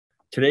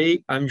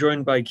Today, I'm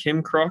joined by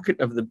Kim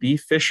Crockett of the B.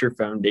 Fisher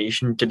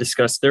Foundation to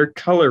discuss their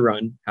color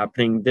run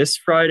happening this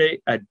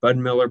Friday at Bud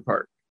Miller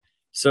Park.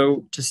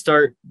 So, to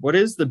start, what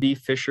is the B.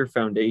 Fisher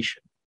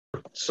Foundation?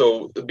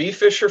 So the B.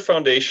 Fisher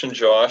Foundation,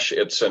 Josh,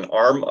 it's an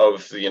arm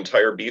of the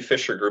entire B.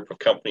 Fisher group of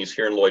companies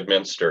here in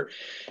Lloydminster.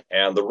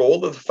 And the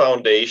role of the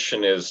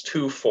foundation is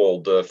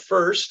twofold. The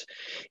first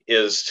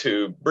is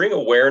to bring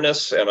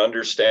awareness and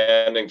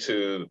understanding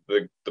to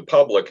the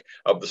public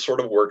of the sort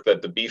of work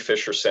that the B.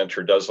 Fisher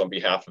Center does on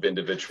behalf of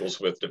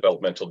individuals with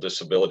developmental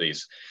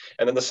disabilities.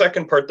 And then the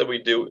second part that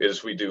we do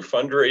is we do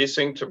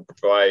fundraising to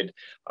provide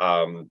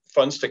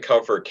funds to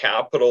cover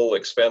capital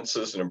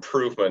expenses and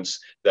improvements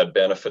that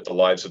benefit the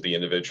lives of the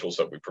individuals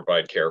that we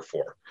provide care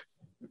for.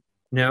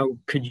 Now,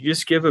 could you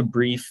just give a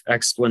brief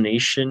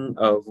explanation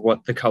of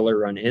what the color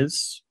run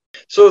is?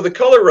 So the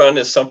color run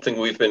is something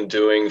we've been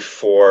doing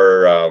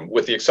for,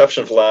 with the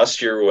exception of last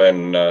year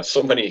when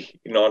so many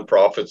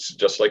nonprofits,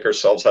 just like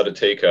ourselves, had to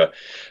take a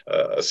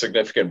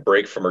significant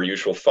break from our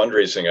usual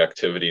fundraising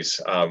activities.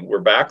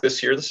 We're back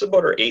this year. This is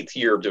about our 8th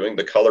year of doing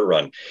the color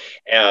run.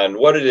 And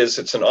what it is,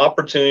 it's an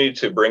opportunity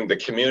to bring the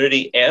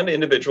community and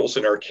individuals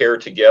in our care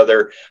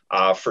together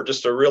for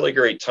just a really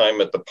great time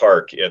at the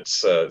park.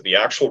 It's the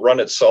actual run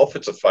itself.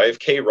 It's a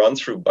 5K run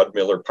through Bud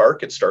Miller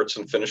Park. It starts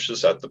and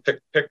finishes at the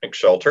picnic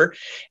shelter.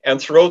 And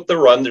throughout the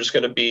run, there's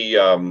going to be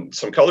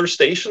some color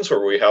stations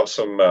where we have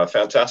some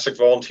fantastic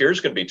volunteers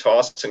going to be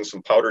tossing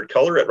some powdered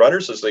color at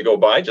runners as they go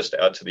by, just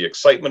to add to the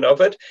excitement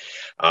of it.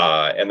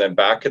 And then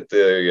back at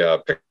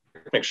the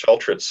picnic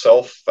shelter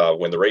itself,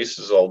 when the race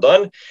is all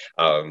done,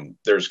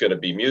 there's going to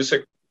be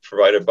music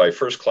provided by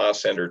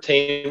first-class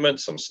entertainment,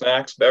 some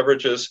snacks,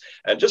 beverages,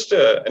 and just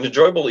an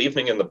enjoyable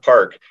evening in the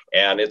park.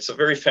 And it's a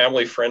very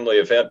family-friendly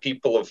event.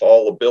 People of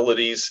all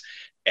abilities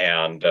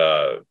and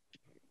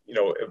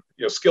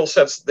skill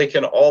sets, they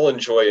can all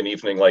enjoy an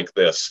evening like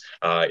this.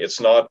 It's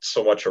not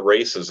so much a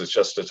race as it's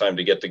just a time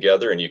to get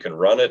together, and you can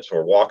run it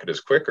or walk it as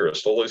quick or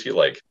as slow as you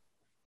like.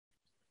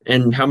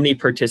 And how many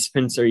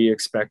participants are you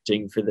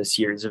expecting for this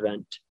year's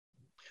event?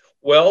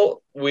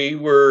 Well, we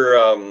were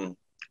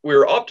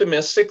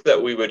optimistic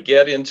that we would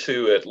get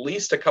into at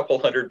least a couple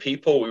hundred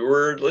people. We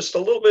were just a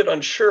little bit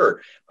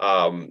unsure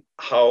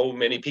how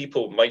many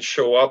people might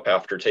show up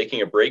after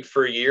taking a break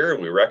for a year.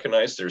 And we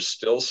recognize there's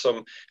still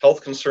some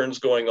health concerns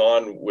going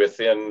on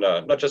within,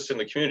 not just in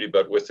the community,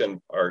 but within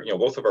our,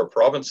 both of our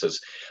provinces.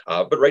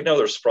 But right now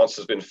the response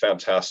has been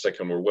fantastic,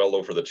 and we're well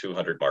over the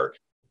 200 mark.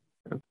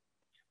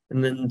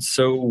 And then,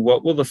 so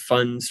what will the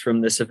funds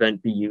from this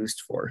event be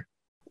used for?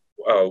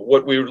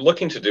 What we're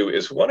looking to do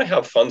is we want to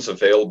have funds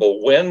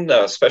available when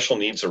special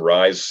needs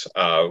arise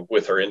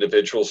with our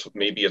individuals.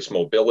 Maybe it's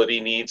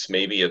mobility needs,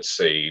 maybe it's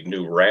a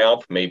new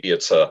ramp, maybe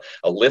it's a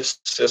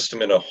lift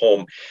system in a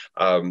home.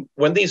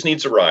 When these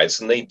needs arise,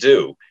 and they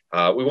do,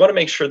 we want to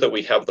make sure that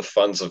we have the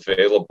funds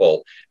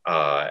available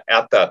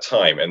at that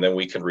time, and then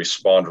we can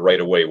respond right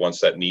away once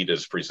that need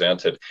is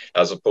presented,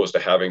 as opposed to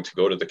having to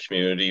go to the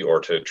community or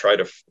to try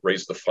to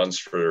raise the funds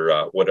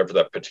for whatever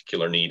that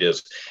particular need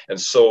is. And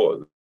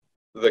so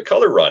the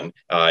color run,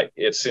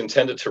 it's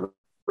intended to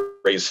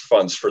raise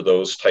funds for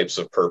those types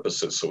of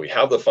purposes. So we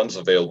have the funds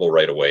available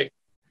right away.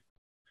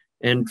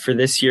 And for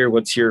this year,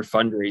 what's your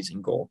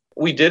fundraising goal?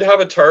 We did have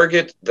a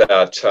target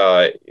that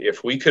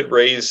if we could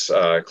raise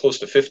close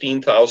to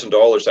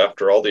 $15,000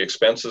 after all the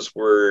expenses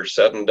were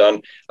said and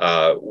done,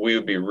 we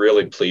would be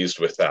really pleased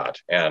with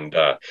that. And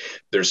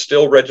there's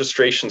still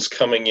registrations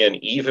coming in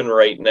even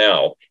right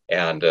now.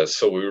 And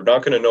so we're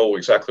not going to know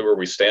exactly where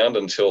we stand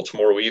until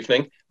tomorrow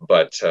evening.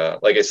 But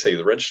like I say,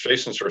 the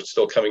registrations are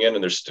still coming in,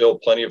 and there's still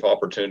plenty of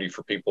opportunity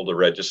for people to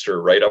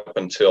register right up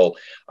until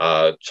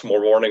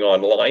tomorrow morning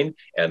online.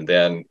 And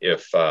then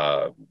if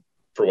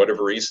for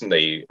whatever reason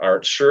they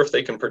aren't sure if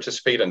they can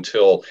participate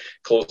until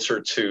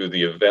closer to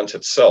the event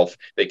itself,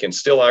 they can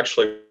still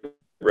actually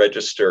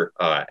register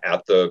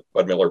at the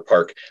Bud Miller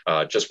Park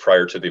just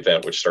prior to the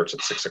event, which starts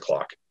at 6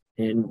 o'clock.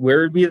 And where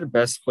would be the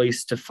best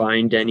place to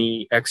find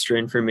any extra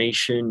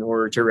information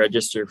or to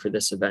register for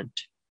this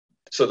event?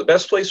 So the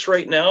best place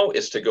right now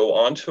is to go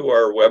onto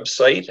our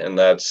website, and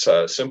that's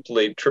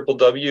simply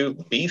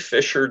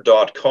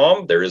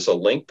www.bfisher.com. There is a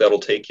link that'll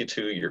take you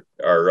to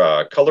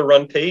our color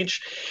run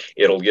page.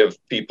 It'll give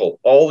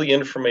people all the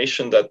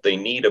information that they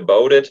need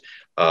about it.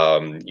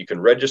 You can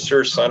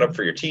register, sign up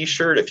for your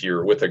t-shirt. If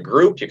you're with a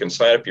group, you can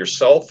sign up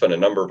yourself and a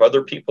number of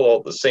other people all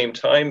at the same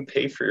time,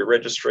 pay for your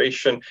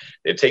registration.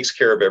 It takes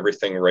care of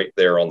everything right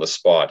there on the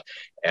spot.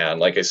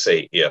 And like I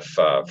say, if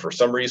for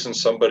some reason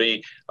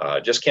somebody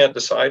just can't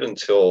decide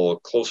until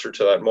closer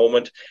to that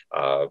moment,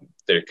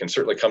 they can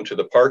certainly come to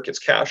the park. It's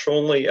cash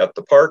only at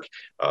the park.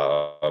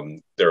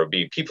 There will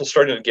be people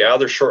starting to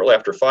gather shortly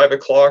after 5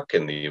 o'clock,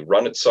 and the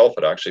run itself,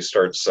 it actually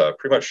starts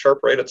pretty much sharp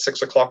right at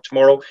 6 o'clock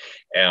tomorrow.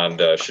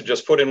 And should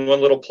just put in one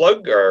little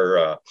plug,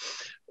 our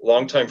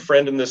longtime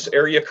friend in this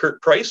area,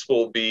 Kurt Price,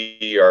 will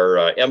be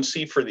our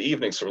MC for the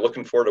evening. So we're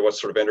looking forward to what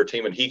sort of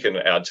entertainment he can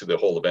add to the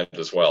whole event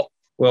as well.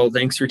 Well,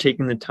 thanks for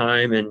taking the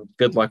time, and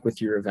good luck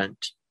with your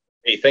event.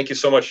 Hey, thank you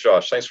so much,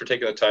 Josh. Thanks for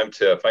taking the time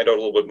to find out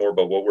a little bit more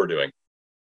about what we're doing.